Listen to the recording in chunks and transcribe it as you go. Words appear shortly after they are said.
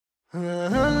Të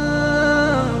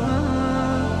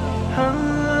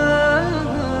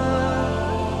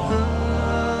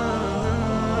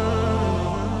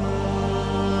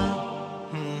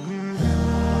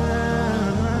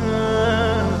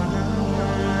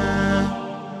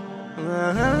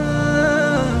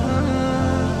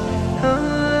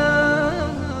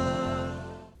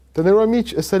nderuar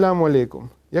miq, asalamu alaikum.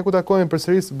 Ja ku takojmë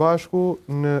përsëri së bashku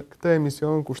në këtë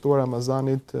emision kushtuar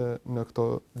Ramazanit në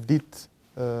këto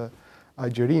ditë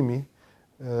agjërimi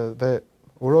dhe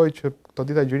uroj që këto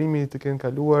ditë agjërimi të kenë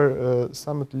kaluar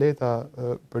sa më të lehta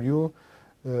për ju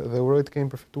dhe uroj të keni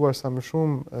përfituar sa më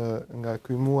shumë nga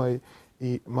ky muaj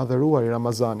i madhëruar i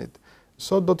Ramazanit.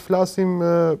 Sot do të flasim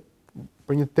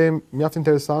për një temë mjaft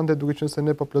interesante, duke qenë se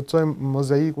ne po plotësojmë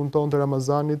mozaikun tonë të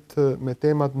Ramazanit me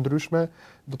tema të ndryshme.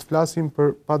 Do të flasim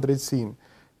për padrejtësinë.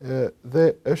 Dhe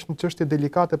është një çështje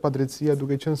delikate padrejtësia,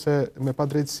 duke qenë se me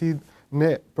padrejtësi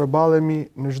ne përballemi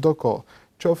në çdo kohë.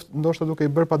 Qoftë ndoshta duke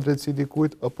i bërë padrejtësi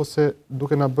dikujt apo se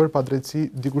duke na bërë padrejtësi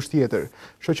dikush tjetër.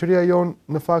 Shoqëria jonë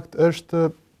në fakt është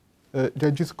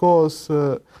gjatë gjithë kohës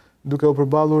duke u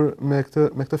përballur me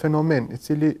këtë fenomen, i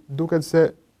cili duket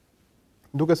se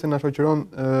na shoqëron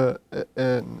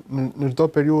në çdo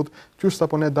periudhë, qysh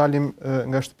sapo ne dalim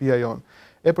nga shtëpia jonë.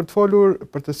 E për të folur,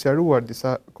 për të sqaruar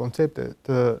disa koncepte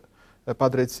të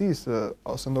padrejtësisë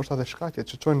ose ndoshta edhe shkaqet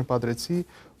që çojnë në padrejtësi,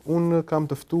 unë kam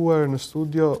të ftuar në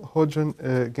studio Hoxhën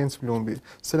Genc Plumbi.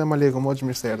 Selam aleikum, Hoxhë,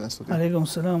 mirë se erdhën në studio. Aleikum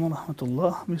selam wa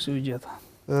rahmatullah, mirë se u gjeta.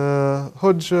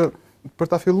 Hoxhë, për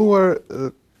ta filluar,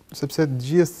 sepse të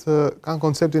gjithë kanë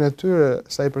konceptin e tyre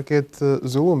sa i përket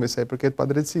zullumit, sa i përket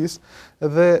padrejtësisë,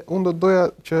 dhe unë do doja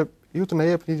që ju të na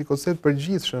jepni një koncept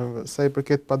përgjithshëm sa i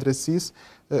përket padrejtësisë,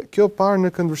 kjo parë në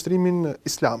këndvështrimin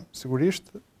islam.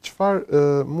 Sigurisht,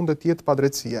 çfarë mund të jetë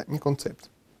padrejtësia, një koncept?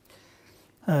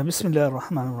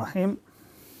 Bismillahirrahmanirrahim.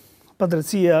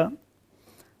 Padrejtësia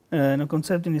në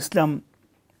konceptin islam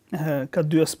ka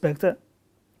dy aspekte.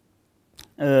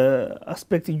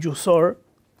 Aspekti gjuhësor,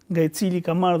 nga i cili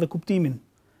ka marrë dhe kuptimin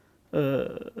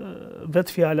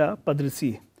vetë fjala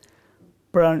padrejtësi.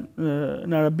 Pra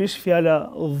në arabisht fjala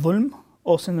dhulm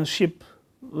ose në shqip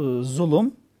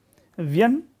zullum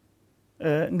vjen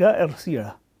nga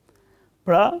errësira.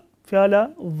 Pra fjala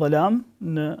dhalam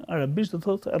në arabisht do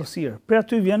thotë errësirë. Pra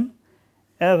aty vjen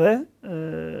edhe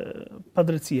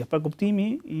padrejtësia, pra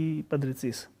kuptimi i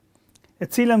padrejtësisë. E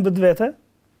cila në vetvete,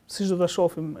 siç do ta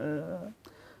shohim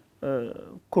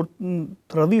kur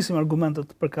të radhisim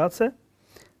argumentet përkatëse,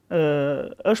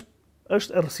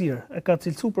 është errësirë. E ka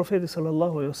cilësuar profeti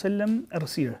sallallahu alaihi wasallam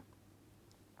errësirë.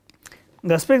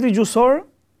 Nga aspekti gjuhësor,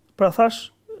 pra thash,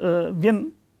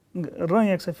 vjen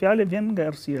rrënja e kësaj fjale vjen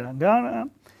nga errësira. Nga ana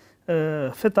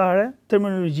fetare,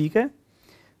 terminologjike,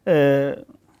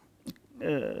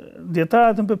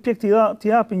 dietarët në përpjek të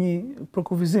japin një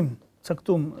përkufizim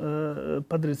caktum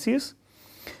padrejtësisë,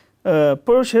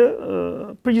 por që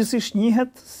përgjithsisht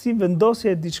njihet si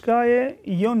vendosja e diçkaje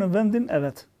jo në vendin e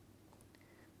vet.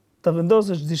 Ta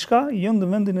vendosësh diçka jo në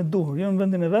vendin e duhur, jo në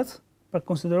vendin e vet, pra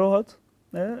konsiderohet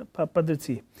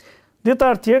padrejtësi.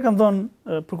 Dietarë tjerë kanë dhënë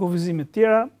përkufizime të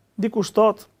tjera, dikush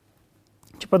thotë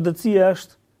që padrejtësia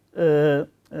është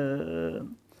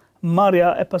marrja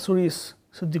e pasurisë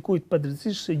së dikujt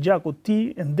padrejtësisht, së gjakut ti,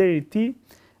 e nderit ti,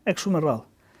 e kështu me radhë.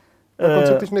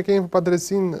 Koncepti që ne kemi për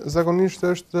padrejtësinë zakonisht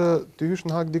është të hysh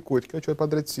në hak dikujt, kjo quhet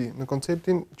padrejtësi, në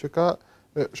konceptin që ka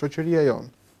shoqëria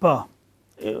jonë. Po.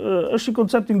 Është një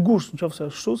koncept i ngushtë nëse është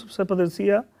kështu, sepse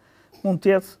padrejtësia mund të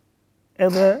jetë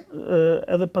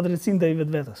edhe padrejtësi ndaj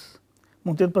vetvetes.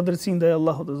 Mund të jetë padrejtësi ndaj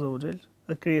Allahut azza wa xal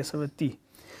dhe krijesave të tij.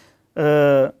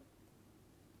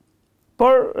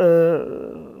 Por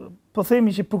po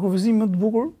themi që përkufizimi më të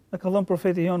bukur e ka dhënë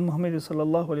profeti jon Muhamedi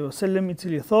sallallahu alaihi wasallam, i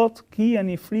cili thotë: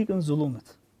 "Kijani frikën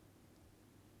zullumit."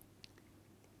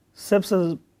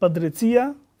 Sepse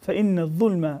padrejtësia fa inna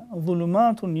dhulma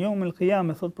dhulumatun yawm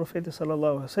al-qiyamah, thot profeti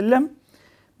sallallahu alaihi wasallam,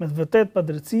 me të vërtetë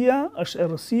padrejtësia është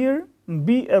errësirë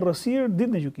mbi errësirë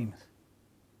ditën e gjykimit.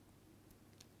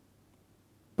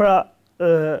 Pra,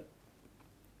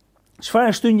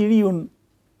 çfarë e shtyn njeriu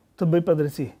të bëj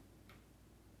padrejtësi?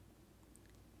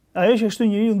 Ajo që e shtyn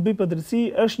njeriu të bëj padrejtësi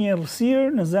është një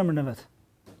errësirë në zemrën e vet,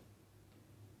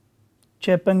 që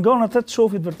e pengon atë të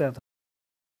shohë të vërtetën,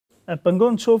 e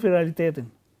pengon të shohë realitetin,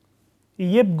 i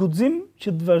jep guxim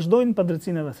që të vazhdojnë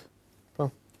padrejtësinë e vet. Po.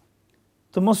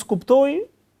 Të mos kuptojë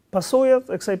pasojat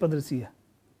e kësaj padrejtësie.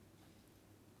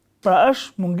 Pra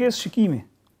është mungesë shikimi,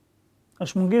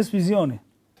 është mungesë vizioni,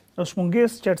 është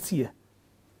mungesë qartësie.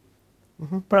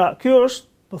 Pra kjo është,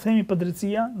 po themi,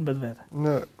 padrejtësia në vetvete.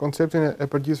 Në konceptin e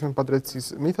përgjithshëm të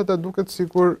padrejtësisë, mitët duket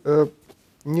sikur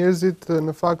njerëzit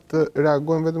në fakt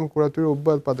reagojnë vetëm kur atyre u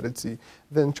bëhet padrejtësi.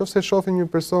 Dhe nëse shohim një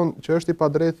person që është i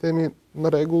padrejtë, themi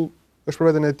në rregull, është për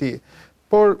veten e tij.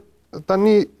 Por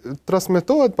tani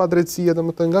transmetohet padrejtësia,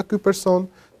 domethënë nga ky person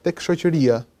tek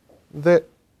shoqëria. Dhe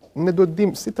ne duhet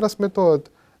dim si transmetohet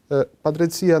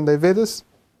padrejtësia ndaj vetes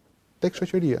tek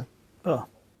shoqëria.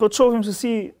 Po të shohim se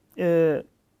si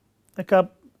e ka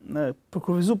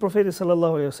përkufizuar profeti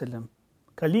sallallahu alaihi wasallam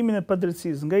kalimin e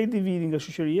padrejtësisë nga individi, nga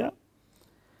shoqëria,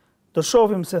 do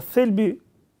shohim se thelbi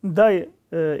ndaj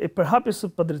e përhapjes së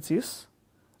padrejtësisë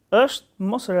është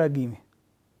mos reagimi.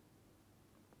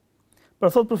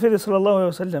 Pra thot profeti sallallahu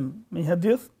alaihi wasallam me një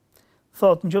hadith,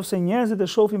 thot nëse njerëzit e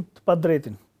shohin të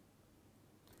padrejtin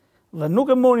dhe nuk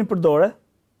e morin për dore,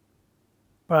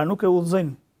 pra nuk e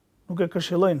udhëzojnë, nuk e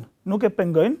këshillojnë, nuk e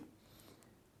pengojnë,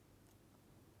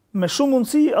 me shumë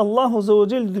mundësi Allahu Azza wa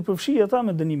Jall do t'i përfshijë ata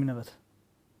me dënimin e vet.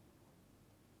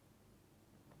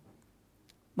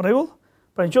 Në rregull?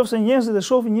 Pra nëse njerëzit e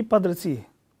shohin një padrejtësi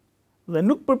dhe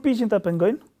nuk përpiqen ta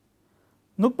pengojnë,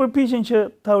 nuk përpiqen që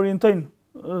ta orientojnë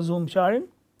zullumqarin,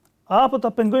 apo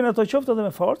ta pengojnë ato qoftë edhe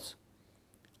me forcë,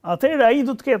 atëherë ai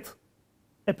do të ketë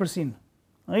e përsin.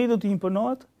 Ai do të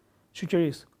imponohet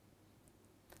shoqërisë.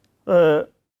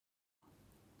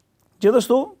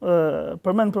 Gjithashtu,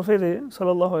 përmend profeti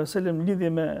sallallahu alaihi wasallam lidhje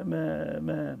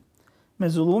me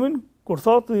zullumin, kur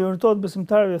thotë i orientohet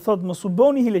besimtarëve, thotë mos u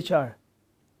bëni hileqar.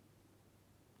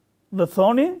 Dhe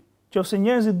thoni, nëse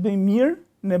njerëzit bëjnë mirë,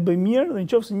 ne bëjmë mirë, dhe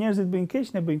nëse njerëzit bëjnë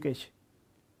keq, ne bëjmë keq.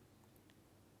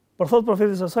 Por thotë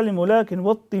profeti sallallahu alaihi wasallam, "Ulakin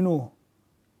wattinu",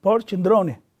 por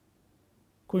qëndroni.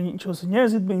 Kur nëse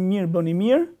njerëzit bëjnë mirë, bëni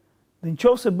mirë, dhe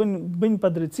nëse bëjnë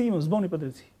padrejtësi, mos bëni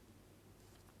padrejtësi.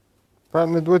 Pra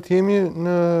ne duhet jemi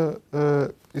në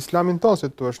islamin tonë, si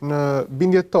thua, në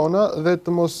bindjet tona dhe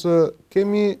të mos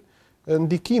kemi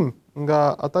ndikim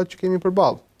nga ata që kemi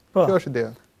përballë. Kjo është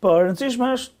ideja. Po, e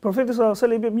rëndësishme është profeti sallallahu alaihi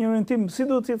wasallam jep një orientim si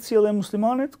duhet të jetë sjellja e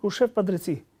muslimanit kur shef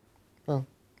padrejtësi. Po,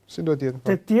 si duhet të jetë?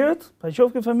 Te tjerët, pa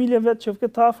qoftë familja vet, qoftë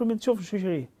të afërmit, qoftë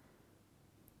shoqëri.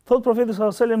 Thot profeti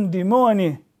sallallahu alaihi wasallam,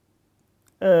 ndihmoni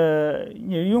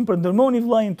njeriu për ndërmoni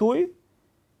vllajin tuaj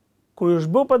kur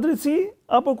është bë padrejtësi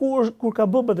apo kur ka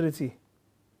bë padrejtësi.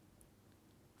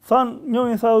 Than,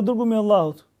 njëri tha o dërguari i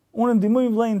Allahut, unë ndihmoj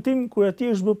vllajin tim kur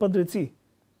atij është bë padrejtësi.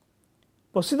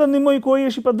 Po si ta ndihmoj kur ai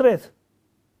është i padrejtë?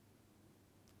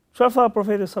 Çfarë tha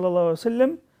profeti sallallahu alaihi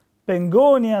wasallam?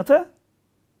 Pengoni atë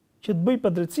që të bëj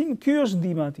padrejtësinë, ky është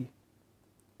ndihma e tij.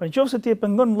 Pra nëse ti e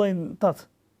pengon vllajin tat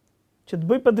që të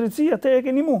bëj padrejtësi, atë e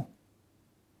keni mu.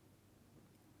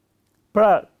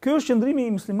 Pra, ky është qëndrimi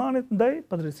i muslimanit ndaj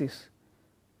padrejtësisë.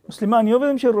 Muslimani jo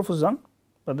vetëm që refuzon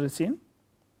padrejtësinë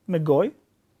me gojë,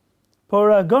 por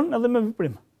reagon edhe me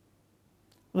veprim.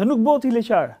 Dhe nuk bëhet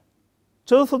hileqar.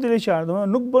 Çfarë do thotë hileqar?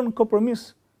 Domethënë nuk bën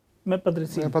kompromis me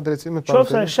padrejtësinë. Me padrejtësinë.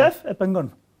 Qofse shef e pengon.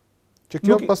 Që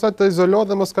kjo pastaj të izolohet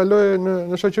dhe mos kalojë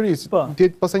në shoqëri, të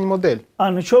jetë pastaj një model.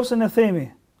 Nëse ne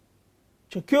themi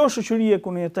që kjo është shoqëria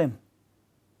ku ne jetojmë,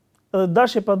 edhe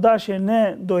dashje pa dashje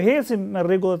ne do hecim me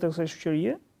rregullat e kësaj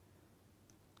shoqërie,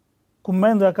 ku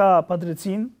mendja ka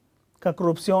padrejtësinë, ka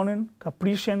korrupsionin, ka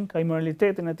prishjen, ka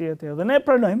imoralitetin etj. Dhe ne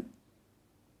pranojmë,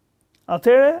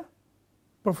 atëherë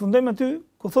përfundojmë aty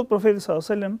ku thot profeti sallallahu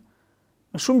alajhi wasallam,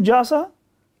 me shumë gjasa,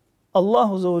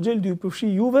 Allahu Azza wa Jall do ju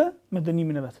përfshi juve me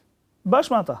dënimin e vet.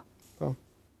 Bashkë me ata. Po.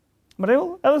 Më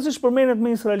rregull, edhe siç përmendet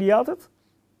me israeliatët,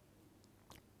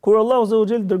 kur Allahu Azza wa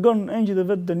Jall dërgon engjëjt e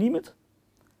vet dënimit,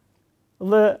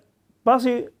 dhe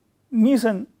pasi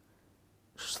nisen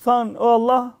than o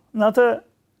Allah, në atë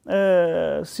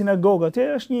sinagogë atje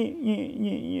është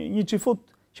një çifut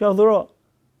që adhuro,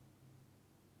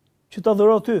 që të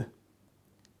adhuro ty.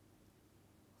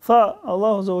 Tha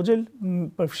Allahu Azza wa Jall,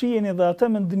 përfshijeni edhe atë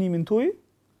me dënimin tuaj,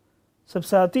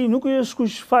 sepse ati nuk është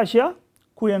kush faqja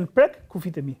ku janë prek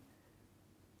kufit e mi.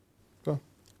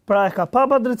 Pra e ka pa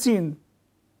padrejtësinë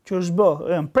që është bë,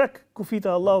 janë prek kufit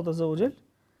e Allahut Azza wa Jall,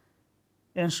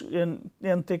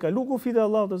 janë të kalu kufit e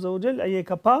Allahut Azza wa Jall, ai e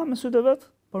ka pa me sytë e vet,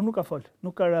 por nuk ka fol,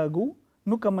 nuk ka reagu,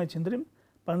 nuk ka marrë qendrim,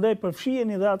 prandaj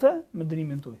përfshiheni dhe atë me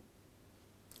dënimin tuaj.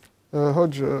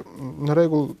 Hoxh, në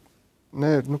rregull, ne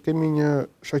nuk kemi një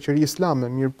shoqëri islame,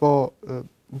 mirë po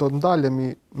do të ndalemi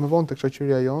më vonë tek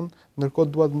shoqëria jonë,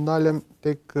 ndërkohë dua të ndalem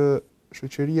tek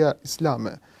shoqëria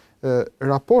islame.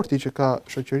 Raporti që ka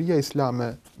shoqëria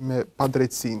islame me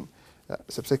padrejtësinë,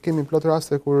 sepse kemi plot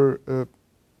raste kur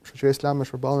shoqëria islame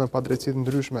është përballur me padrejtësi të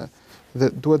ndryshme dhe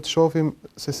duhet të shohim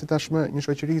se si tashmë një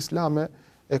shoqëri islame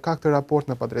e ka këtë raport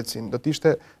me padrejtësinë. Do të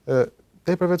ishte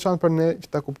tepër veçantë për ne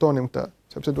që ta kuptonim këtë,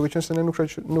 sepse duke qenë se ne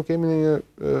nuk kemi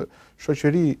një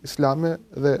shoqëri islame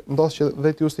dhe ndosht që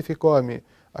dhe të justifikohemi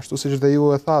ashtu siç dhe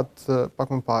ju e thatë pak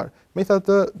më parë.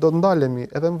 Megjithatë do të ndalemi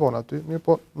edhe më vonë aty, mirë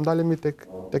po ndalemi tek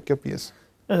kjo pjesë.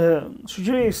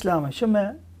 Shoqëria islame që me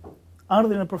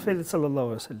ardhin e profetit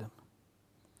sallallahu alaihi wasallam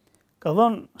ka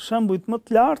dhënë shembuj më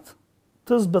të lartë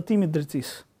të zbatimit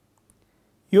drejtësisë.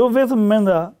 Jo vetëm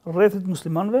brenda rrethit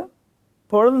muslimanëve,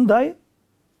 por edhe ndaj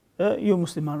jo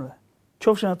muslimanëve.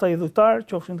 Qofshin ata idhujtar,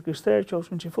 qofshin të krishterë,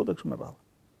 qofshin çifut e kështu me radhë.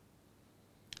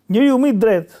 Njeriu më i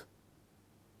drejtë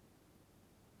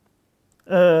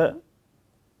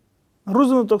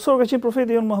rrugën toksor ka qenë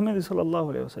profeti jon Muhamedi sallallahu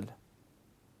alaihi wasallam.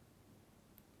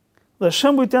 Dhe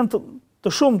shembujt janë të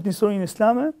shumtë në historinë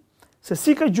islame se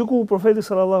si ka gjykuar profeti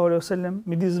sallallahu alaihi wasallam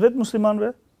midis vetë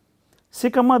muslimanëve,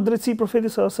 si ka marrë drejtësi profeti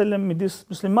sallallahu alaihi wasallam midis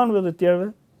muslimanëve dhe të tjerëve,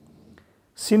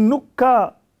 si nuk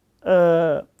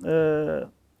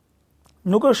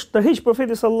është tërhiq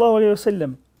profeti sallallahu alaihi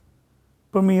wasallam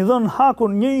për me i dhënë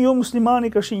hakun një jo muslimani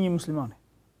ka shi një muslimani.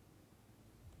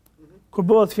 Kur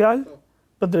bëhet fjalë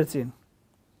për drejtësinë.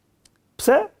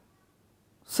 Pse?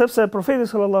 Sepse profeti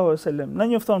sallallahu alaihi wasallam na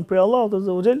njofton për Allahut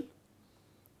azza wa xal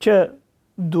që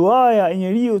duaja e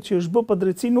njeriu që është bë pa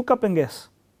drejtësi nuk ka pengesë.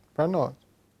 Pranohet.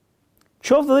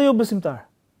 Qoftë dhe jo besimtar.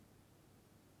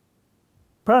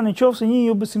 Pra në qoftë se një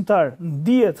jo besimtar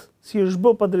ndihet si është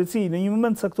bë pa drejtësi në një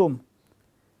moment të caktuar,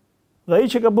 dhe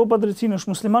ai që ka bë pa drejtësi është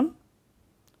musliman,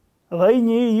 dhe ai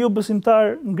njeriu jo besimtar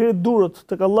ngret durët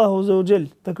tek Allahu azza wa xal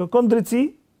të kërkon drejtësi,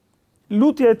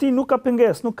 lutja e tij nuk ka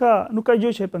pengesë, nuk ka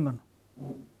gjë që e pengon.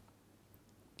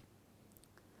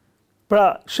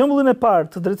 Pra, shembullin e parë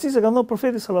të drejtësisë e ka dhënë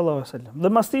profeti sallallahu alaihi wasallam dhe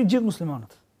pas tij gjithë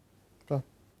muslimanët. Po.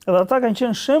 Edhe ata kanë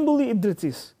qenë shembulli i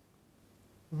drejtësisë.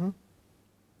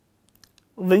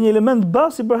 Dhe një element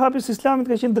bazë i përhapjes së Islamit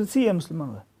ka qenë drejtësia e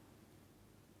muslimanëve.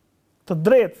 Të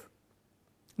drejtë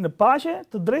në paqe,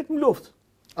 të drejtë në luftë.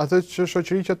 Atë që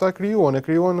shoqëri që ata krijuan, e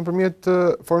krijuan nëpërmjet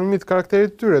formimit të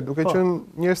karakterit të tyre, duke qenë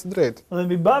njerëz të drejtë. Dhe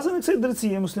mbi bazën e kësaj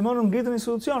drejtësie, muslimanët ngritën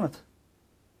institucionet.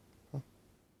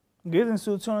 Ngritën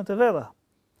institucionet e veta.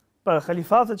 Pra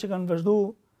khalifatet që kanë vazhduar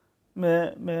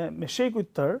me shekuj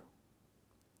të tërë,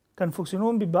 kanë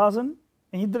funksionuar mbi bazën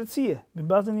e një drejtësie, mbi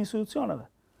bazën e institucioneve.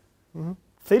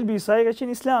 Thelbi i saj ka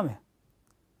qenë Islami.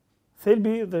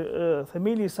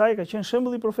 Themeli i saj ka qenë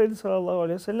shembulli i profetit sallallahu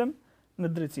alaihi wasallam në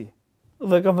drejtësi.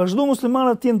 Dhe kanë vazhduar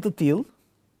muslimanët të jenë të tillë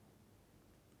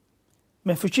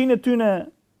me fuqinë e tyre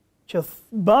që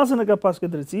bazën e ka pas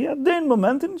këtë drejtësia deri në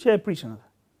momentin që e prishin atë.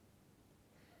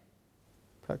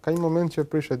 Pra ka një moment që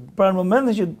prishet. Pra në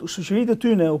momentin që shoqëritë e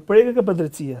tyre u prekën ka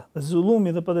padrejtësia, dhe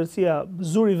zullumi dhe padrejtësia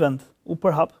zuri vend u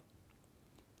përhap,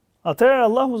 atëherë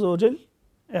Allahu azza wa xal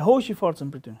e hoqi forcën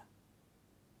për tyre.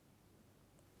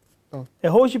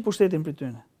 E hoqi pushtetin për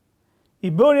tyre. I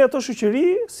bëri ato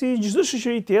shoqëri si çdo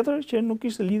shoqëri tjetër që nuk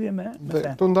kishte lidhje me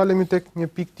fenë. Këtu ndalemi tek një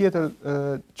pikë tjetër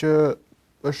që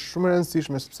është shumë e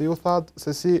rëndësishme, sepse ju thatë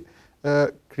se si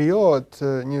krijohet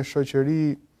një shoqëri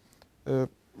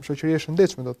e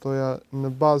shëndetshme, do të thoja,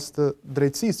 në bazë të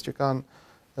drejtësisë që kanë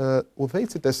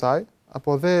udhëheqësit e saj,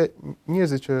 apo dhe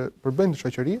njerëzit që përbëjnë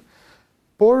shoqëri,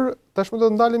 por tashmë do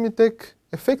të ndalemi tek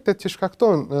efektet që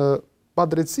shkakton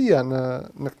padrejtësia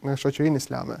në shoqërinë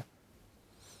islame.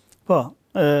 Po,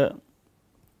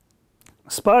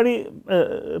 spari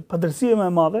padrejtësia më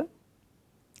e madhe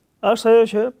është ajo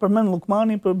që përmend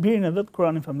Lukmani për birin e vet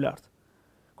Kur'anin famlar.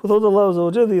 Ku thotë Allahu azza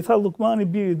wa xal, i tha Lukmani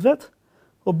birit vet,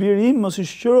 o biri im, mos i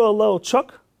shoqëro Allahut shok,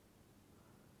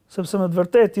 sepse me të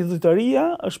vërtetë idhujtaria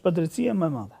është padrejtësia më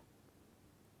e madhe.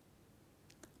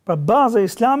 Pra baza e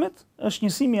Islamit është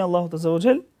njësimi i Allahut azza wa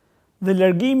xal dhe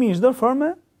largimi i çdo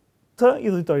forme të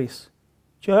idhujtarisë,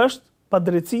 që është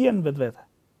padrejtësia në vetvete.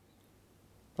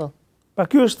 Pra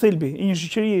ky është thelbi i një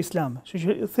shoqërie islame.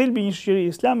 Thelbi i një shoqërie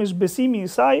islame është besimi i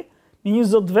saj në një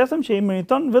Zot vetëm që i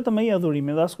meriton vetëm ai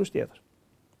adhurimin dhe askush tjetër.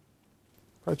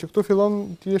 Pra që këtu fillon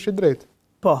të jesh i drejtë.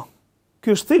 Po.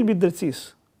 Ky është thelbi i drejtësisë.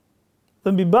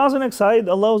 Dhe mbi bazën e kësaj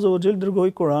Allahu azza wa xal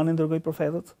dërgoi Kur'anin, dërgoi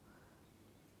profetët.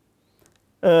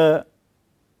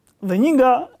 Dhe një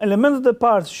nga elementet e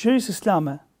parë të shoqërisë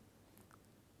islame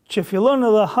që fillon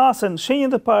edhe hasen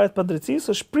shenjat e para të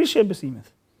padrejtësisë është prishja e besimit.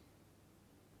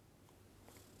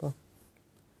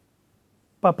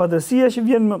 Pa padrejtësia që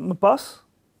vjen më pas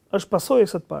është pasojë e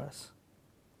kësaj parës.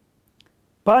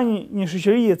 Pa një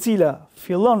shoqëri e cila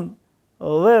fillon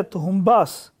dhe të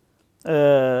humbas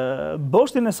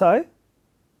boshtin e saj,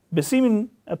 besimin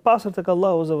e pastër tek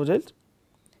Allahu azza wa xal,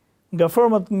 nga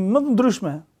format më të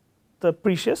ndryshme të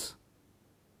prishjes,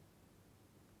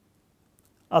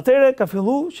 atëherë ka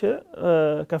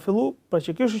filluar pra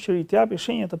që kjo shoqëri të japi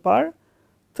shenjat e parë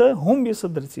të humbjes së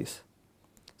drejtësisë.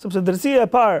 Sepse drejtësia e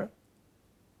parë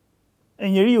e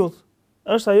njeriut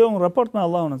është ajo në raport me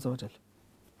Allahun azza wa xal.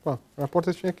 Po,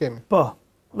 raportet që ne kemi. Po.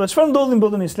 Dhe çfarë ndodhi në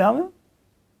botën islame?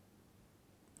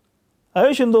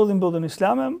 Ajo që ndodhi në botën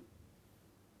islame,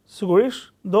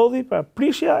 sigurisht ndodhi pra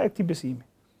prishja e këtij besimi.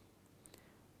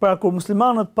 Pra kur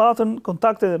muslimanët patën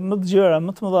kontakte më të gjëra,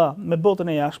 më të mëdha me botën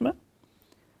e jashtme,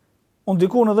 u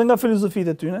ndikuan edhe nga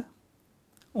filozofitë e tyre,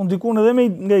 u ndikuan edhe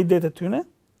nga idetë e tyre,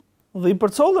 dhe i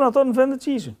përcollën ato në vendet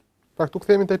që ishin. Pra këtu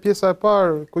kthehemi te pjesa e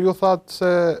parë, ku ju thatë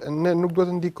se ne nuk duhet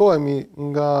të ndikohemi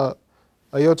nga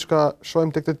ajo çka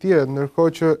shohim tek të tjerët,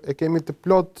 ndërkohë që e kemi të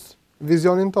plot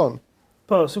vizionin ton.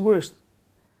 Po, sigurisht.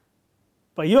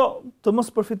 Po jo të mos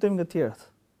përfitojmë nga të tjerët,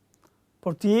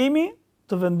 por të jemi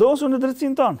të vendosur në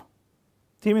drejtsinë tonë.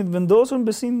 Të jemi të vendosur në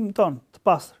besimin tonë, të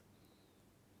pastër.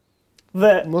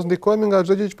 Dhe mos ndikohemi nga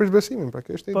çdo gjë që prish besimin, pra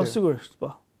kjo është ide. Po sigurisht,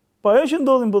 po. Po ajo që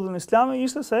ndodhi në botën islame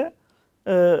ishte se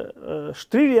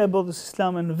shtrirja e botës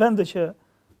islame në vende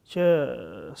që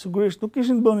sigurisht nuk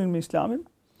kishin të bënin me islamin,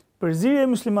 përzierja e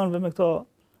muslimanëve me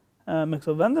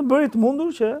këto vende bëri të mundur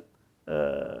që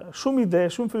shumë ide,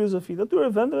 shumë filozofi të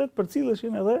atyre vendeve të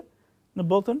përcilleshin edhe në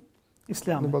botën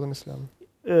islame. Në botën islame.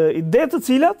 Ide të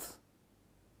cilat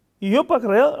jo pak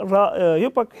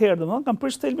herë domethënë kanë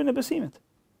prish thelbin e besimit.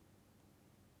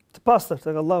 Të pastër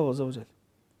tek Allahu Azza wa Jall.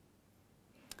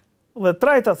 Dhe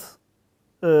trajtat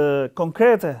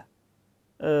konkrete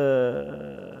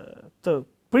të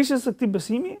prishjes së këtij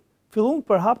besimi filluan të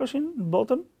përhapeshin në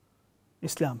botën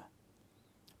islame.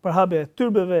 Përhapja e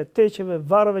tyrbeve, teqeve,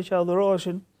 varreve që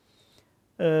adhuroheshin,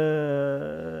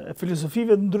 e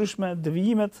filozofive të ndryshme,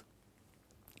 devijimet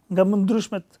nga më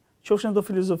ndryshmet, qofshin ato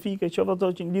filozofike, qofshin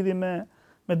ato që në lidhje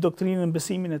me doktrinën,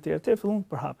 besimin e tjerë, filluan të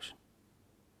përhapeshin.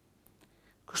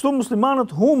 Kështu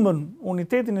muslimanët humbën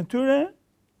unitetin e tyre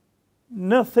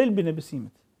në thelbin e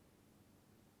besimit.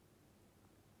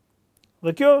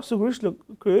 Dhe kjo sigurisht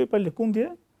krijoi pa lëkundje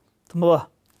të mëdha.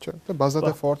 Që të bazat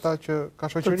e forta që ka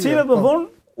shoqëria. Të cilat më vonë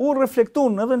u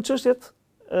reflektuan edhe në çështjet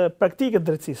praktike të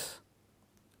drejtësisë.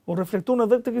 U reflektuan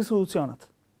edhe tek institucionet.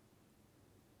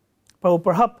 Pra u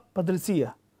përhap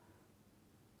padrejtësia.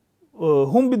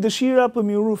 Humbi dëshira për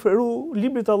mi u referu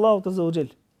librit të Allahut Azza wa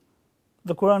Jall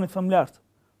dhe Kuranit famlart,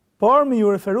 por me ju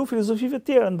referu filozofive të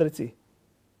tjera në drejtësi.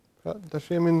 Pra, tash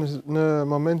jemi në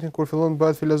momentin kur fillon të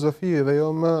bëhet filozofi dhe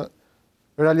jo më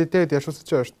realiteti ashtu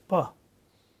siç është. Po.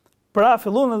 Pra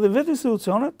fillon edhe vetë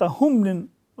institucionet ta humbnin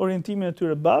orientimin e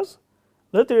tyre bazë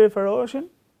dhe të referoheshin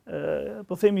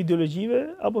po themi ideologjive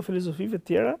apo filozofive të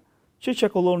tjera që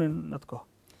çakollonin në atë kohë.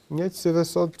 Njëjtë si dhe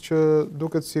sot që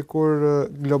duket sikur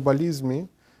globalizmi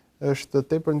është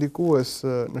tepër ndikues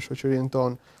në shoqërinë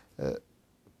tonë,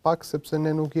 pak sepse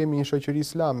ne nuk jemi një shoqëri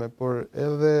islame, por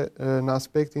edhe në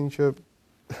aspektin që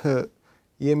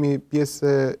jemi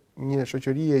pjesë e një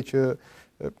shoqërie që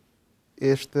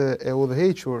është e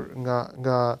udhëhequr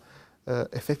nga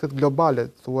efektet globale,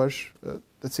 thuash,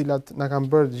 të cilat na kanë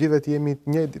bërë gjithë të jemi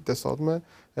të njëjtit të sotme,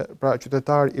 pra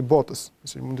qytetar i botës,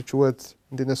 si mund të quhet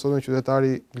ditën e sotme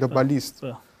qytetari globalist.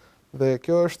 Dhe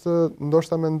kjo është,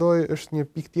 ndoshta mendoj, është një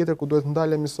pikë tjetër ku duhet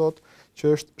ndalemi sot,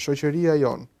 që është shoqëria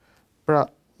jonë. Pra,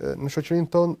 në shoqërinë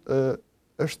tonë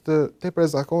është tepër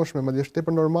e zakonshme, madje është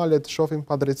tepër normale të shohim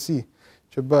padrejtësi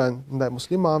që bëhen ndaj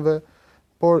muslimanëve,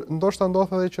 por ndoshta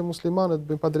ndodh edhe që muslimanët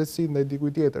bëjnë padrejtësi ndaj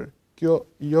dikujt tjetër. Kjo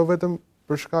jo vetëm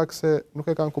për shkak se nuk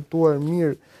e kanë kuptuar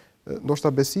mirë ndoshta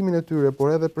besimin e tyre,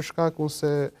 por edhe për shkakun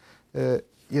se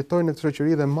jetojnë në këtë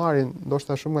shoqëri dhe marrin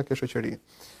ndoshta shumë nga kjo shoqëri.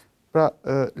 Pra,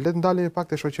 le të ndalemi pak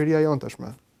te shoqëria jonë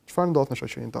tashmë. Çfarë ndodh në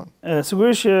shoqërinë tonë?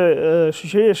 Sigurisht që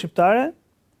shoqëria shqiptare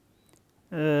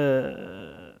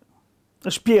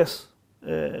është pjesë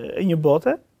e një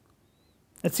bote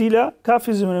e cila ka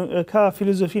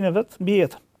filozofinë e vet mbi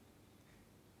jetën.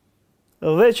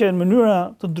 Dhe që në mënyra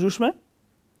të ndryshme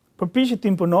përpiqet të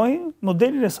imponojë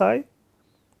modelin e saj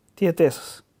të jetesës.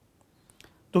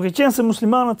 Duke qenë se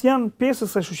muslimanët janë pjesë e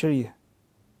kësaj shoqërie.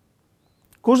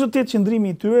 Kush do të jetë qëndrimi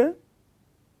i tyre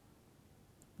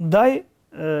ndaj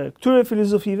këtyre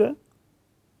filozofive,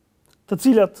 të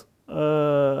cilat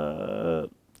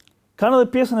kanë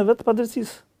edhe pjesën e vet të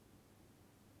padrejtësisë.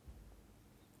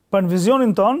 Për në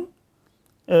vizionin ton,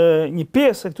 një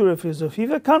pjesë e këtyre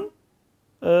filozofive kanë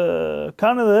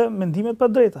edhe mendimet pa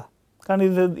drejta, kanë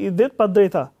edhe idetë pa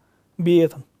drejta mbi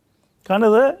jetën, kanë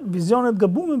edhe vizionet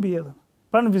gabuar mbi jetën,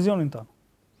 pra në vizionin ton.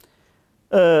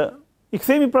 I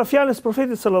kthehemi pra fjalës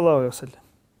profetit sallallahu alaihi wasallam,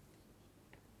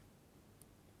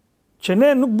 që ne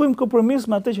nuk bëjmë kompromis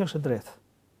me atë që është e drejtë.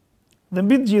 Dhe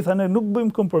mbi të gjitha ne nuk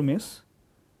bëjmë kompromis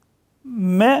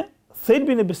me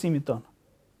thelbin e besimit tonë.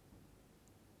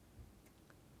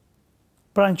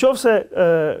 Pra në qoftë se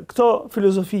këto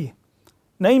filozofi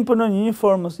ne imponojnë një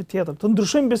formë ose tjetër të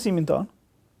ndryshojmë besimin tonë,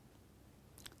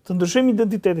 të ndryshojmë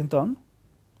identitetin tonë,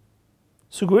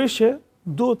 sigurisht që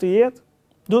duhet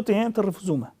të jenë të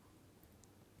refuzuar.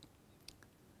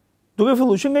 Duke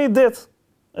filluar që nga idetë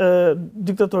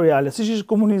diktatoriale, siç ishte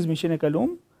komunizmi që ne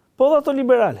kaluam, po dhe ato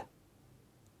liberale.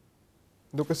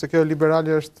 Duke se kjo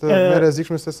liberale është më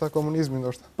rrezikshme se sa komunizmi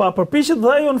ndoshta. Pa, përpiqet dhe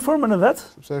ajo në formën e vet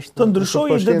të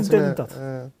ndryshojë identitetin tat.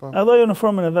 Edhe ajo në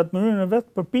formën e vet, mënyrën e vet,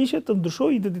 përpiqet të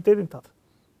ndryshojë identitetin tat.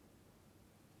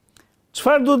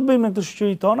 Çfarë duhet bëjmë në këtë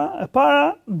shoqëri tona? E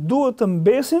para, duhet të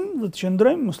mbesim dhe të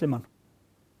qëndrojmë musliman.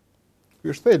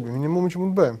 Ky është thelbi, minimumi që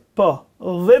mund të bëjmë. Po,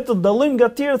 dhe të dallojmë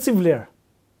nga tjerët si vlerë.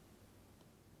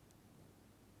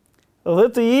 Dhe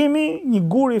të jemi një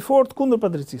gur i fortë kundër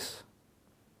padrejtësisë.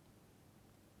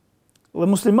 Dhe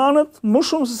muslimanët, më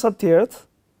shumë se sa të tjerët,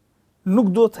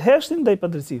 nuk duhet të heshtin ndaj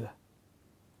padrejtësive.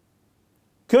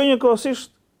 Kjo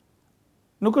njëkohësisht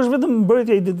nuk është vetëm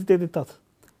mbrojtja e identitetit tat,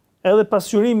 edhe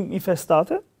pasqyrim i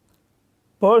festate,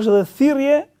 po është edhe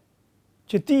thirrje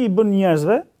që ti i bën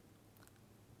njerëzve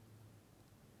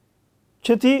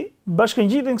që ti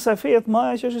bashkëngjiten kësaj feje të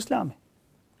madhe që është Islami.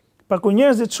 Pra kur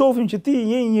njerëzit shohin që ti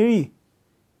je një njeri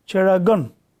që reagon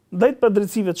ndaj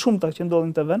padrejtësive të shumta që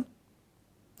ndodhin te vend,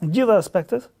 në gjitha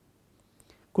aspektet,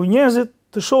 ku njerëzit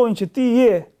të shohin që ti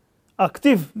je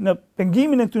aktiv në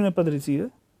pengimin e këtyre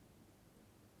padrejtësive,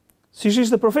 siç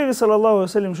ishte profeti sallallahu alejhi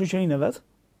dhe sellem shoqërinë e vet,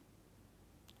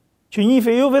 që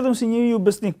njihe jo vetëm si njeriu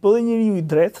besnik, por edhe njeriu i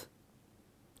drejtë,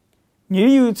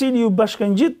 njeriu i cili ju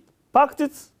bashkangjit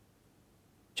paktit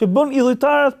që bën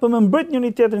idhujtarët për me mbrojt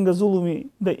njëri tjetrin nga zullumi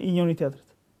dhe i njëri tjetrit.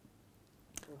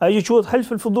 Ai që quhet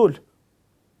half al-fudul.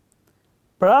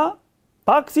 Pra,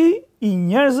 pakti i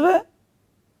njerëzve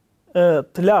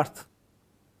të lartë,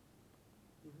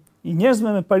 i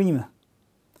njerëzve me parime.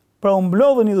 Pra u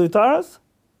mblodhen idhujtarët,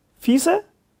 fise,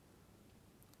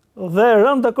 dhe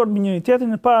rënë dakord me njëri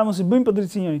tjetrin e para mos i bëjnë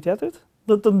padrejtësi njëri tjetrit,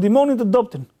 dhe të ndihmonin të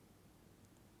doptin.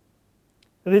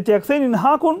 Dhe t'ia kthenin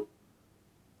hakun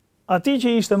atij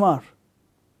që i ishte marrë.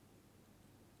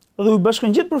 Dhe u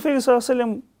bashkëngjit profeti sallallahu alajhi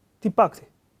wasallam ti pakti.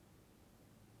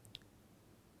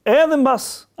 Edhe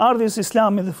mbas ardhjes së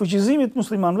Islamit dhe fuqizimit të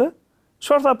muslimanëve,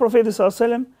 çfarë tha profeti sallallahu alajhi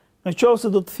wasallam,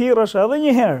 nëse do të thirrësh edhe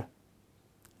një herë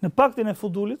në paktin e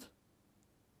fudulit,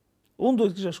 unë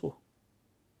duhet të kisha shku.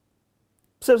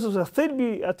 Sepse thelbi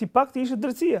i atij pakti ishte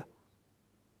drejtësia.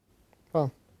 Po.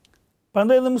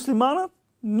 Prandaj edhe muslimanët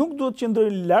nuk duhet të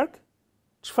qëndrojnë larg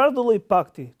çfarë do lloj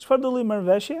pakti, çfarë do lloj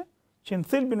marrëveshje që në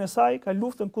thelbin e saj ka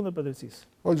luftën kundër padrejtësisë.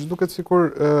 Po, duket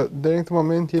sikur deri në këtë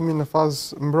moment jemi në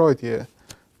fazë mbrojtje.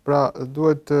 Pra,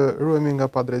 duhet të ruhemi nga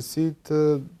padrejtësitë,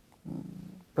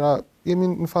 pra,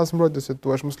 jemi në fazë mbrojtje, si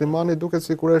thua. Muslimani duket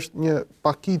sikur është një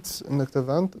pakicë në këtë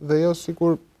vend dhe jo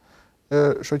sikur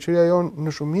shoqëria jonë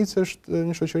në shumicë është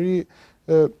një shoqëri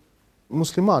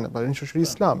muslimane, pra një shoqëri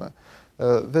islame.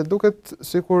 Dhe duket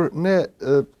sikur ne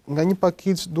nga një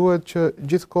pakicë duhet që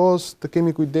gjithkohës të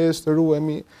kemi kujdes, të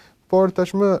ruhemi, por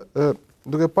tashmë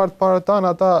duke parë para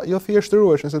tana ata jo thjesht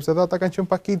ruheshin, sepse ata kanë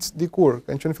qenë pakicë dikur,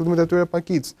 kanë qenë fillimet e tyre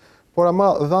pakicë, por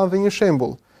ama dhanë dhe një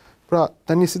shembull. Pra,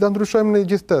 tani si ta ndryshojmë në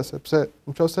gjithë të, sepse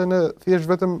nëse ne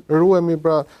thjesht vetëm ruhemi,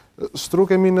 pra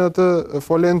strukemi në të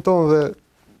folen tonë dhe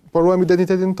por ruajmë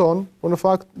identitetin ton, por në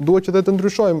fakt duhet që të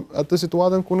ndryshojmë atë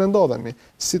situatën ku ne ndodhemi.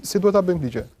 Si duhet ta bëjmë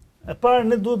këtë gjë? E parë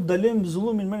ne duhet të dalojmë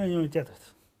zullumin me njëri tjetrit.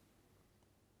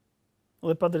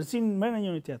 Dhe padrejtësinë me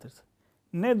njëri tjetrit.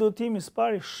 Ne duhet të jemi së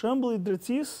pari shembull i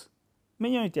drejtësisë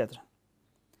me njëri tjetrin.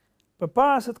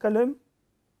 Përpara se të kalojmë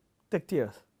tek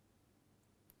tjerët.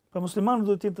 Pra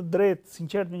muslimanët duhet të jenë të drejtë,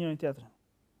 sinqert me njëri tjetrin.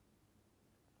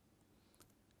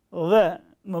 Dhe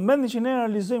në momentin që ne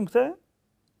realizojmë këtë,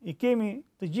 i kemi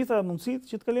të gjitha mundësitë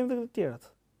që të kalojmë tek të tjerët.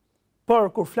 Por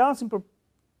kur flasim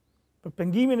për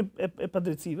pengimin e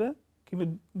padrejtësive, kemi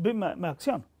bëjmë me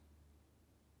aksion.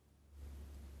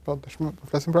 Po,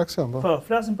 flasim për aksion, po. Po,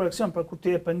 flasim për aksion, pra kur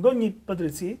ti e pengon një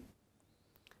padrejtësi,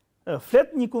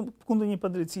 flet një kundër një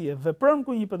padrejtësie, vepron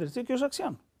kundër një padrejtësie, kjo është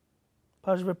aksion.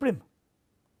 Pa është veprim.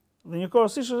 Dhe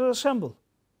njëkohësisht është shembull.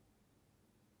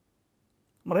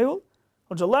 Më rregull,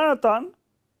 xhallarët tanë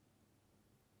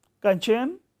kanë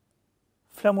qenë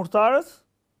flamurtarët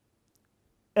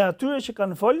e atyre që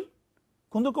kanë fol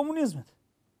kundër komunizmit.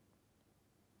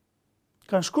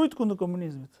 Kanë shkruajt kundër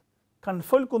komunizmit, kanë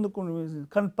fol kundër komunizmit,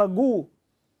 kanë pagu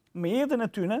me jetën e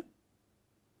tyre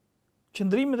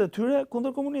qëndrimet e tyre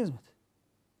kundër komunizmit.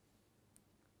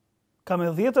 Ka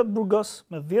me dhjetat burgos,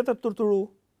 me dhjetat torturu,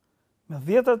 me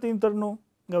dhjetat internu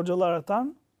nga xhallarët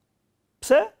tanë.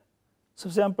 Pse?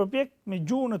 Sepse janë përpjek me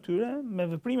gjuhën e tyre, me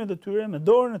veprimet e tyre, me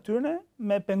dorën e tyre,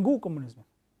 me pengu komunizmin.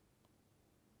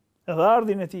 Edhe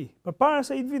ardhin e tij, përpara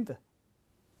se i të vinte.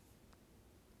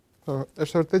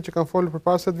 Është vërtet që kanë folur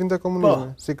përpara se të vinte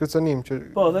komunizmi, si kërcënim që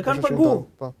dhe kanë pagu.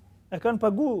 E kanë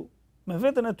pagu me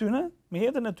veten e tyre, me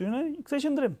jetën e tyre, këtë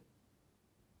qëndrim.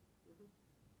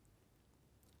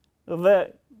 Dhe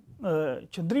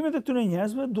qëndrimet e tyre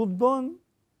njerëzve duhet bëhen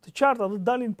të qarta dhe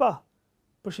dalin pa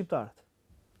për shqiptarët.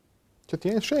 Që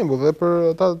të jenë shembull dhe për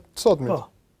ata të sotmit.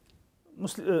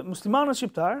 Muslimanët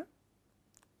shqiptar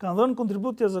kanë dhënë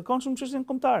kontribut të jashtëzakonshëm në çështjen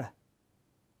kombëtare.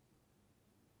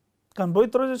 Kanë bërë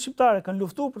trojët shqiptare, kanë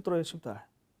luftuar për trojët shqiptare.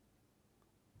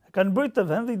 Kanë bërë të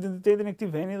vend dhe identitetin e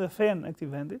këtij vendi dhe fen e këtij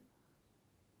vendi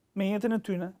me jetën e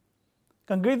tyre.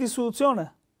 Kanë ngritur institucione,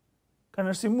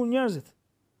 kanë arsimuar njerëzit.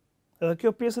 Edhe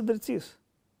kjo pjesë e drejtësisë.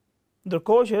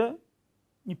 Ndërkohë që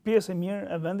një pjesë e mirë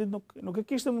e vendit nuk e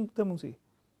kishte këtë mundësi.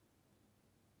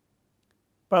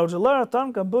 Pra xhallarët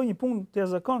tanë kanë bërë një punë të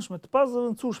jashtëzakonshme, të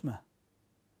pazëvendësueshme,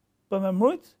 për me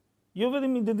mbrojt jo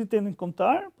vetëm identitetin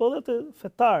kombëtar, por edhe të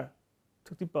fetar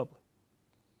të këtij populli.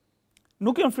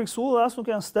 Nuk janë friksuar dhe as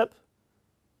nuk janë step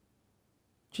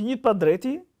që një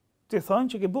padrejti të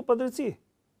thonë që ke bu padrejtësi.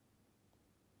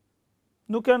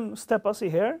 Nuk janë step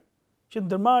asnjëherë që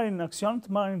ndërmarrin aksion,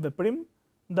 të marrin veprim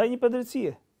ndaj një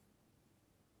padrejtësie.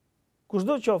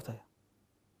 Kushdo qofte.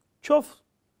 Qoftë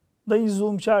ndaj një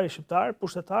zullumçari shqiptar,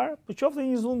 pushtetar, por qoftë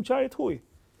një zullumçari të huaj.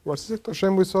 Si këto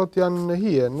shembuj sot janë në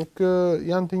hije, nuk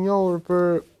janë të njohur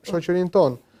për shoqërinë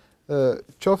tonë.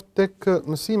 Qoftë tek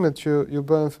mësimet që ju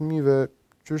bëhen fëmijëve,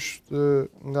 qysh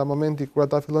nga momenti kur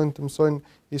ata fillojnë të mësojnë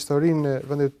historinë e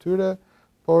vendit të tyre,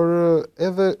 por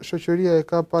edhe shoqëria e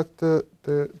ka pak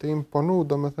të imponu,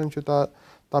 domethënë që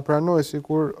ta pranojë,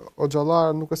 sikur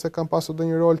Hoxhallar nuk se kanë pasur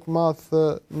ndonjë rol të madh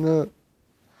në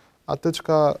atë që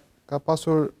ka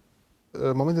pasur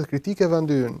momentet kritike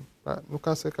vendi ynë. Pra, nuk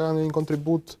ka se ka një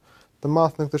kontribut të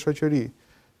madh në këtë shoqëri.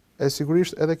 E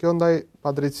sigurisht edhe kjo ndaj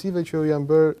padrejtësive që janë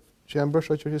bërë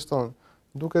shoqërisë tonë.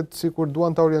 Duket sikur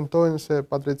duan ta orientojnë se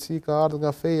padrejtësi ka ardhur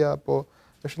nga feja, po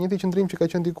është një qëndrim që ka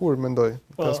qenë dikur, mendoj,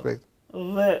 në këtë aspekt.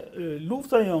 Dhe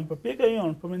lufta jonë, përpjekja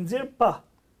jonë për me nxjerr pa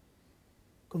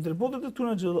kontributet e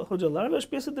tyre hoxhallarëve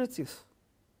është pjesë e drejtësisë.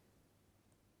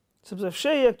 Sepse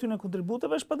fshehja e këtyre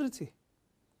kontributeve është padrejtësi.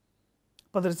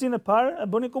 Padrejtësinë e parë e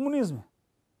bëni komunizmi,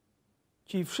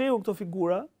 që i fshehu këto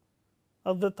figura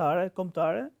adhetare,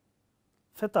 kombëtare,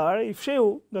 fetare, i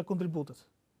fshehu nga kontributet.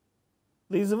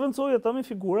 Dhe i zëvendësoi ata me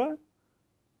figura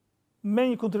me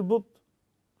një kontribut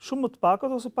shumë më të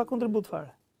pakët ose pa kontribut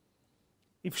fare.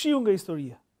 I fshihu nga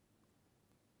historia.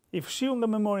 I fshihu nga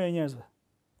memoria e njerëzve.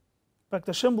 Pra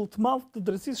këtë shembull të madh të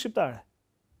drejtësisë shqiptare.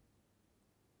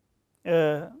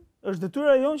 Është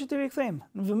detyra jonë që t'i rikthejmë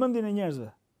në vëmendjen e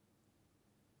njerëzve.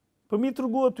 Për mi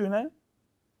t'rrugu atyne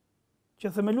që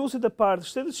themeluesit e parë të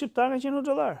shtetit shqiptar kanë qenë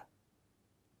hoxhallar.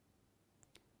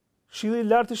 Këshilli i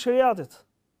lartë i shariatit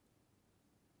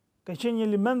ka qenë një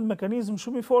element, mekanizëm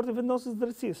shumë i fortë i vendosjes së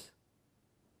drejtësisë.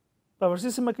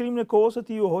 Pavarësisht se me krimin e kohës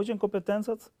i u hoqën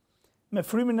kompetencat me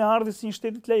frymin e ardhjes së një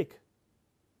shteti laik.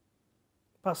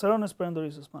 Pas rënies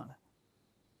perandorisë osmane.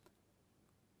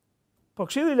 Po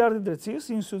Këshilli i lartë i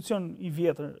drejtësisë, institucion i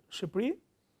vjetër në Shqipëri,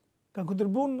 kanë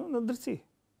kontribuar në drejtësi.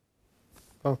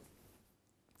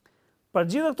 Pra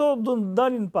gjitha këto do të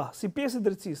dalin pa, si pjesë e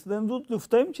drejtësisë, dhe ne duhet të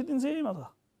luftojmë që t'i nxjerrim ata.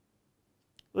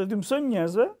 Dhe të mësojmë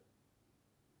njerëzve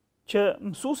që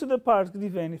mësuesit e parë të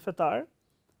këtij vendi fetar,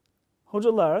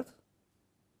 hoxhallarët,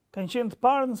 kanë qenë të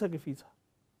parët në sakrifica.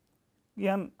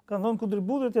 Kanë dhënë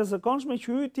kontributet e jashtëzakonshme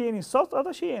që ju të jeni sot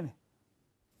ata që jeni.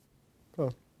 Po.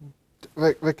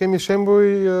 Dhe kemi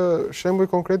shembuj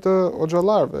konkret të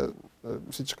hoxhallarëve,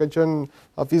 siç ka qenë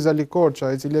Hafiz Ali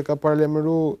Korça, i cili ka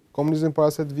paralajmëruar komunizmin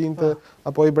para se të vinte,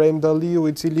 apo Ibrahim Dalliu,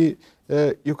 i cili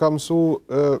ju ka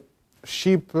mësuar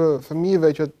shqip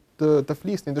fëmijëve që të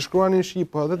flisnin, të shkruanin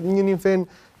shqip, po edhe të njihnin fen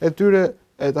e tyre,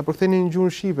 ta përkthenin në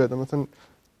gjuhën shqipe, domethënë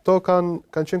to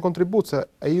kanë qenë kontributse.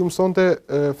 Ai u mësonte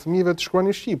fëmijëve të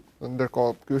shkruanin shqip,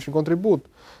 ndërkohë ky është një kontribut.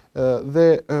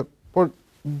 Por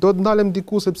do të ndalem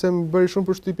diku sepse më bëri shumë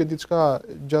përshtypje diçka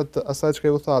gjatë asaj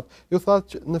çka ju thatë. Ju thatë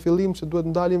që në fillim se duhet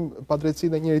ndalim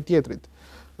padrejtësinë e njëri tjetrit.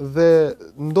 Dhe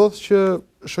ndodh që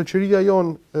shoqëria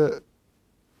jonë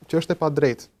që është e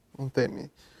padrejtë, mund të themi,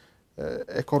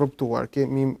 e korruptuar,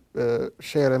 kemi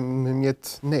shere në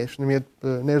mjet nesh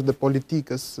dhe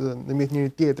politikës, në mjet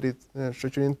njëri tjetrit, në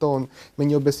shoqërinë tonë, me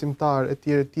një besimtar,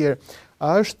 etj.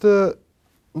 A është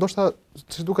ndoshta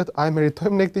si duket, a e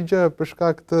meritojmë ne këtë gjë për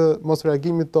shkak të mos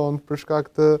reagimit tonë, për shkak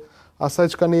të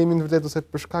asaj çka ne jemi në vërtetë, ose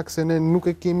për shkak se ne nuk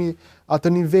e kemi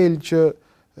atë nivel që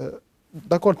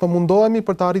dakor, po mundohemi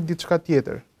për të arritur diçka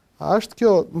tjetër. A është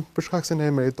kjo për shkak se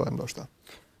ne e meritojmë ndoshta?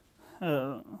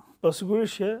 Po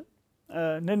sigurisht që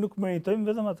ne nuk meritojmë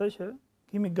vetëm atë që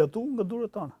kemi gatuar nga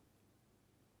durat tona.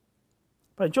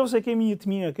 Pra nëse kemi një të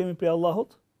mirë, kemi prej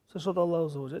Allahut, se sot Allahu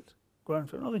Zotit, Kur'an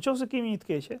thonë, dhe nëse kemi një të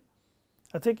keqe,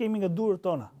 atë kemi nga durët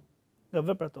tona, nga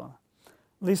veprat tona.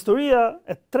 Dhe historia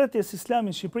e tretjes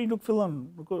islamit në Shqipëri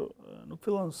nuk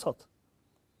fillon sot.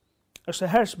 Është e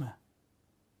hershme.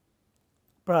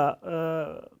 Pra,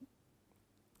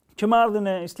 që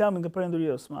marrëdhjen e islamit nga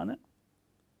perandoria osmane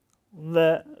dhe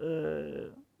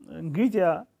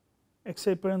ngritja e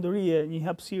kësaj perandorie një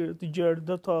hapësirë të gjerë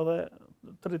dërto dhe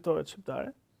territoret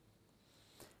shqiptare.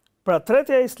 Pra,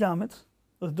 tretja e islamit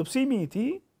dhe dobësimi i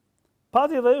tij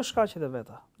pati edhe ajo shkaqet e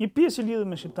veta. Një pjesë që lidhet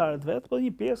me shqiptarët vetë, po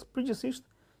një pjesë përgjithsisht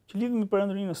që lidhet me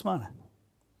perandorinë osmane.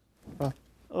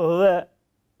 Dhe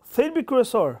thelbi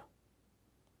kryesor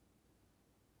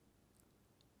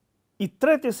i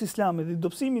tretjes islamit dhe i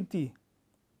dobësimit të tij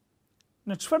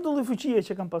në çfarë do lloj fuqie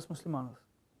që kanë pas muslimanët,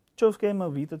 qoftë ke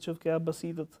Emavitët, qoftë ke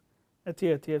Abasitët, etj,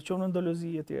 qoftë në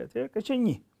Andalozi, etj, ka qenë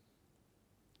një.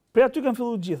 Prej aty kanë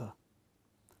filluar të gjitha.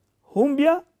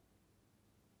 Humbja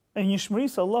e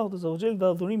njëshmërisë Allahut Azza wa Jall dhe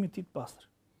adhurimit të tij të pastër.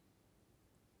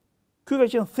 Ky ka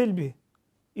qenë thelbi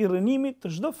i rrënimit të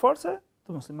çdo force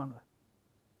të muslimanëve.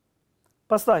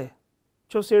 Pastaj,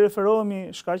 nëse referohemi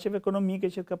shkaqeve ekonomike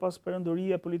që ka pas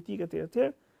perandoria politike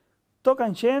etj, to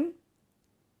kanë qenë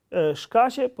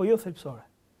shkaqe, po jo thelbësore.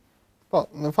 Po,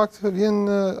 në fakt vjen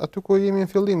aty ku jemi në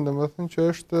fillim, domethënë që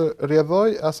është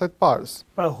rrjedhoj asaj të parës.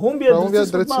 Pra humbja e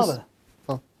drejtësisë së madhe.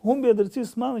 Po. Humbja e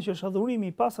drejtësisë së madhe që është adhurimi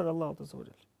i pastër Allahut Azza wa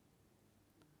Jall.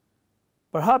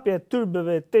 Përhapja e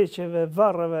tyrbeve, teqeve,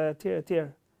 varreve etj.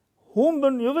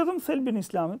 Humbën jo vetëm thelbin e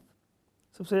islamit,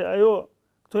 sepse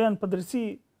këto janë padrejtësi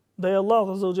ndaj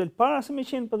Allahut Azza wa Jall para se me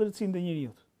qenë padrejtësi ndaj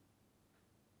njeriu.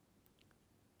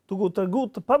 Duke u treguar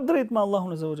të padrejtë me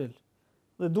Allahun Azza wa Jall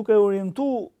dhe duke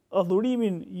orientuar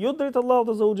adhurimin jo drejt Allahut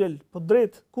Azza wa Jall, po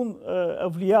drejt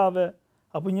avlijave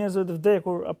apo njerëzve të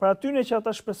vdekur, apo atyre që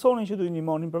ata shpresonin që do i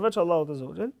ndihmonin përveç Allahut Azza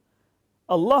wa Jall,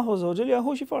 Allahu Azza wa Jall ja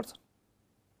hoqi forcën.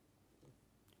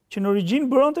 Që në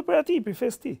origjinë bëronte për atij, për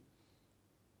fesë tij.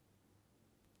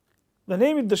 Dhe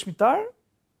ne jemi dëshmitar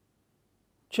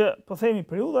që po themi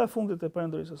periudha e fundit e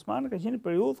perandorisë osmane ka qenë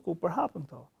periudhë ku përhapën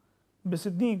këto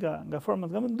besimtni nga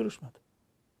format nga më të ndryshmet.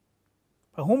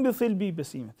 Pra humbi thelbi i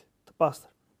besimit të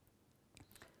pastër.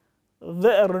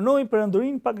 Dhe e rënoi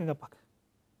perandorinë pak nga pak.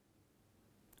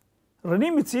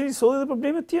 Rënimi i cili solli edhe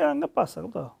probleme të tjera nga pasa,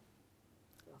 kuptoj.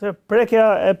 Atëherë prekja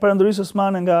e perandorisë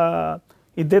osmane nga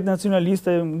idetë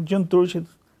nacionaliste, gjën turqit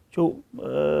që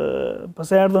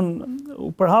pastaj erdhën u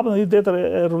përhapën edhe idetë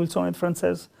e revolucionit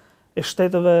francez, e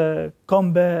shteteve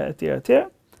kombe etj.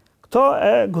 Këto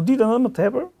e goditën edhe më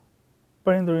tepër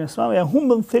perandorinë osmane, ja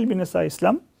humbën thelbin e saj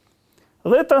islam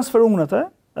dhe transformuan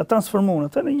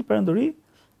atë në një perandori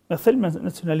me thelb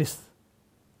nacionalist.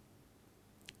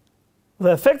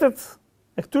 Dhe efektet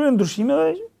e këtyre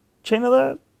ndryshimeve qenë edhe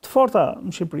të forta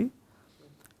në Shqipëri.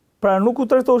 Pra nuk u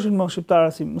trajtoshin më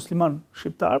shqiptarë si musliman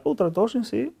shqiptar, po u trajtoshin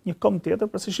si një kom tjetër,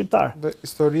 pra si shqiptar. Dhe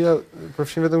historia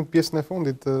përfshin vetëm pjesën e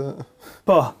fundit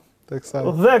të kësaj.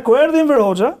 Dhe ku erdhi Enver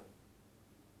Hoxha,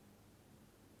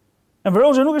 Enver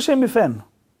Hoxha nuk e shembi fen.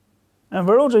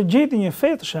 Enver Hoxha gjeti një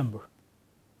fe të shembur.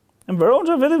 Enver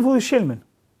Hoxha vetëm vulli shelmin.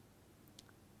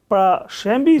 Pra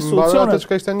shembi institucionet. Mbaroi atë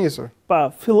që ishte nisur.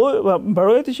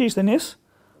 Mbaroi atë që ishte nis.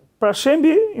 Pra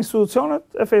shembi institucionet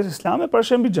e fesë islame, pra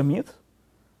shembi xhamit.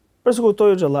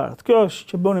 Persekutoi xhallarët. Kjo është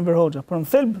që bën Enver Hoxha. Por në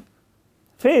thelb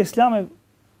feja islame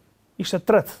ishte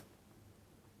tret.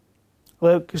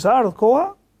 Dhe kishte ardhur koha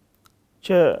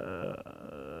që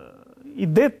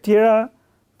ide të tjera,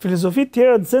 filozofi të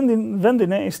tjera të zëndin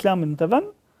vendin e islamit në të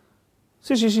vend,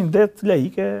 siç ishin det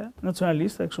laike,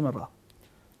 nacionaliste e kështu me radhë.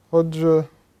 Hoxhë,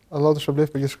 Allah të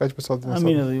shpëlbeft për gjithë shka që për sotin e sot.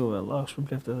 Amin edhe juve, Allah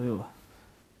shpëlbeft edhe juve.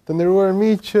 Të nderuar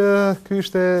miq, ky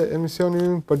ishte emisioni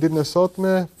ynë për ditën e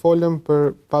sotme. Folëm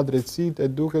për padrejtësitë, e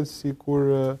duket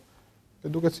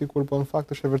sikur po në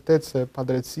fakt është e vërtetë se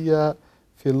padrejtësia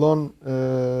fillon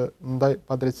ndaj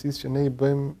padrejtësisë që ne i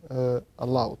bëjmë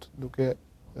Allahut, duke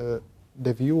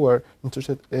devijuar në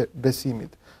çështjet e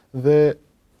besimit. Dhe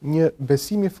një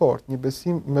besim i fortë, një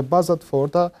besim me baza të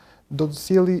forta do të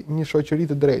sjellë një shoqëri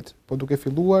të drejtë, po duke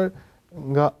filluar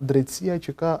nga drejtësia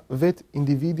që ka vet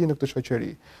individi në këtë shoqëri.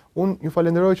 Unë ju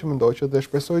falenderoj që më ndoqët dhe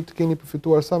shpresoj të keni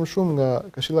përfituar sa më shumë nga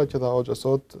këshillat që dha Hoxha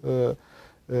sot,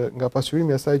 nga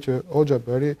pasqyrimi i asaj që Hoxha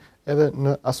bëri edhe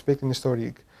në aspektin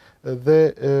historik. Dhe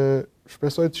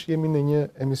shpresoj të shihemi në një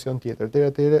emision tjetër.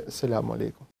 Deri atëherë, selam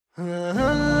aleikum.